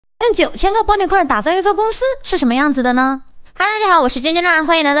9000个玻璃块打造一座公司是什么样子的呢？哈喽，大家好，我是娟娟啦，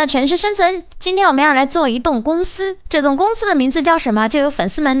欢迎来到城市生存。今天我们要来做一栋公司，这栋公司的名字叫什么？就由粉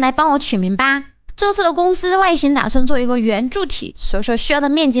丝们来帮我取名吧。这次的公司外形打算做一个圆柱体，所以说需要的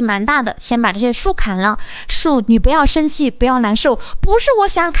面积蛮大的。先把这些树砍了，树你不要生气，不要难受，不是我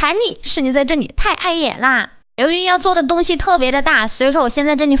想砍你，是你在这里太碍眼啦。由于要做的东西特别的大，所以说我先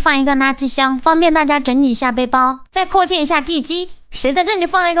在这里放一个垃圾箱，方便大家整理一下背包，再扩建一下地基。谁在这里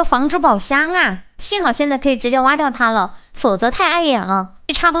放了一个防珠宝箱啊？幸好现在可以直接挖掉它了，否则太碍眼了。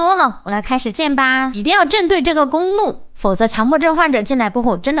差不多了，我来开始建吧。一定要正对这个公路，否则强迫症患者进来过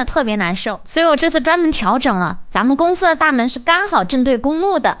后真的特别难受。所以我这次专门调整了，咱们公司的大门是刚好正对公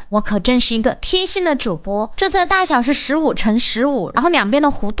路的。我可真是一个贴心的主播。这次的大小是15×15，然后两边的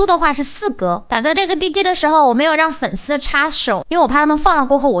弧度的话是4格。打造这个地基的时候，我没有让粉丝插手，因为我怕他们放了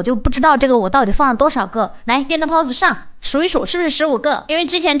过后，我就不知道这个我到底放了多少个。来，电灯泡子上。数一数是不是15个？因为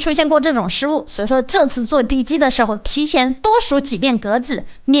之前出现过这种失误，所以说这次做地基的时候提前多数几遍格子，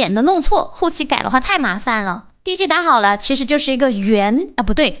免得弄错，后期改的话太麻烦了。地基打好了，其实就是一个圆啊，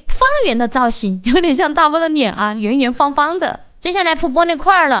不对，方圆的造型，有点像大波的脸啊，圆圆方方的。接下来铺玻璃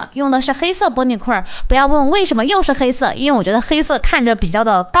块了，用的是黑色玻璃块，不要问为什么又是黑色，因为我觉得黑色看着比较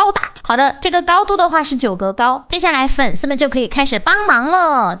的高大。好的，这个高度的话是9格高。接下来粉丝们就可以开始帮忙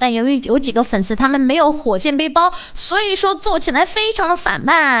了，但由于有几个粉丝他们没有火箭背包，所以说做起来非常的缓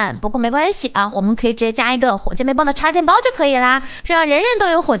慢。不过没关系啊，我们可以直接加一个火箭背包的插件包就可以啦，这样人人都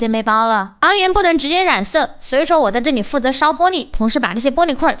有火箭背包了。昂源不能直接染色，所以说我在这里负责烧玻璃，同时把这些玻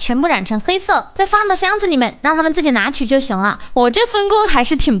璃块全部染成黑色，再放到箱子里面，让他们自己拿取就行了。我这分工还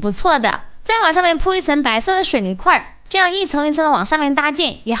是挺不错的。再往上面铺一层白色的水泥块，这样一层一层的往上面搭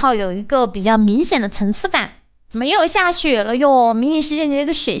建，也好有一个比较明显的层次感。怎么又下雪了哟？迷你世界里这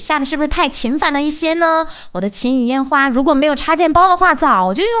个雪下的是不是太频繁了一些呢？我的晴雨烟花如果没有插件包的话，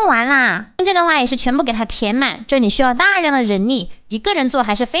早就用完啦。中间的话也是全部给它填满，这里需要大量的人力，一个人做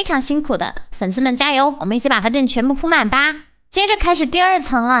还是非常辛苦的。粉丝们加油，我们一起把它这里全部铺满吧。接着开始第2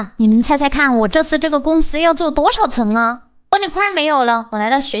层了，你们猜猜看，我这次这个公司要做多少层呢？玻璃块没有了，我来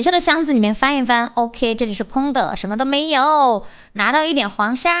到学校的箱子里面翻一翻 ，OK， 这里是空的，什么都没有。拿到一点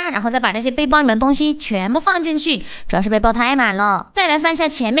黄沙，然后再把这些背包里面的东西全部放进去，主要是背包太满了。再来翻下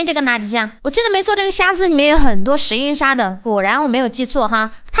前面这个垃圾箱，我记得没错，这个箱子里面有很多石英砂的，果然我没有记错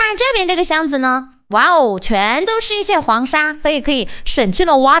哈。看这边这个箱子呢，哇哦，全都是一些黄沙，可以省去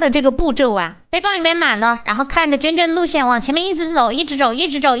了挖的这个步骤啊。背包里面满了，然后看着真正路线往前面一直走，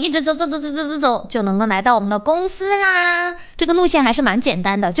走，就能够来到我们的公司啦。这个路线还是蛮简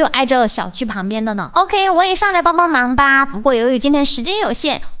单的，就挨着小区旁边的呢。OK， 我也上来帮忙吧。不过由于今天时间有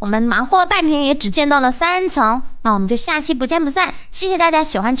限，我们忙活半天也只见到了3层，那我们就下期不见不散。谢谢大家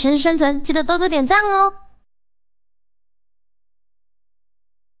喜欢城市生存，记得多多点赞哦。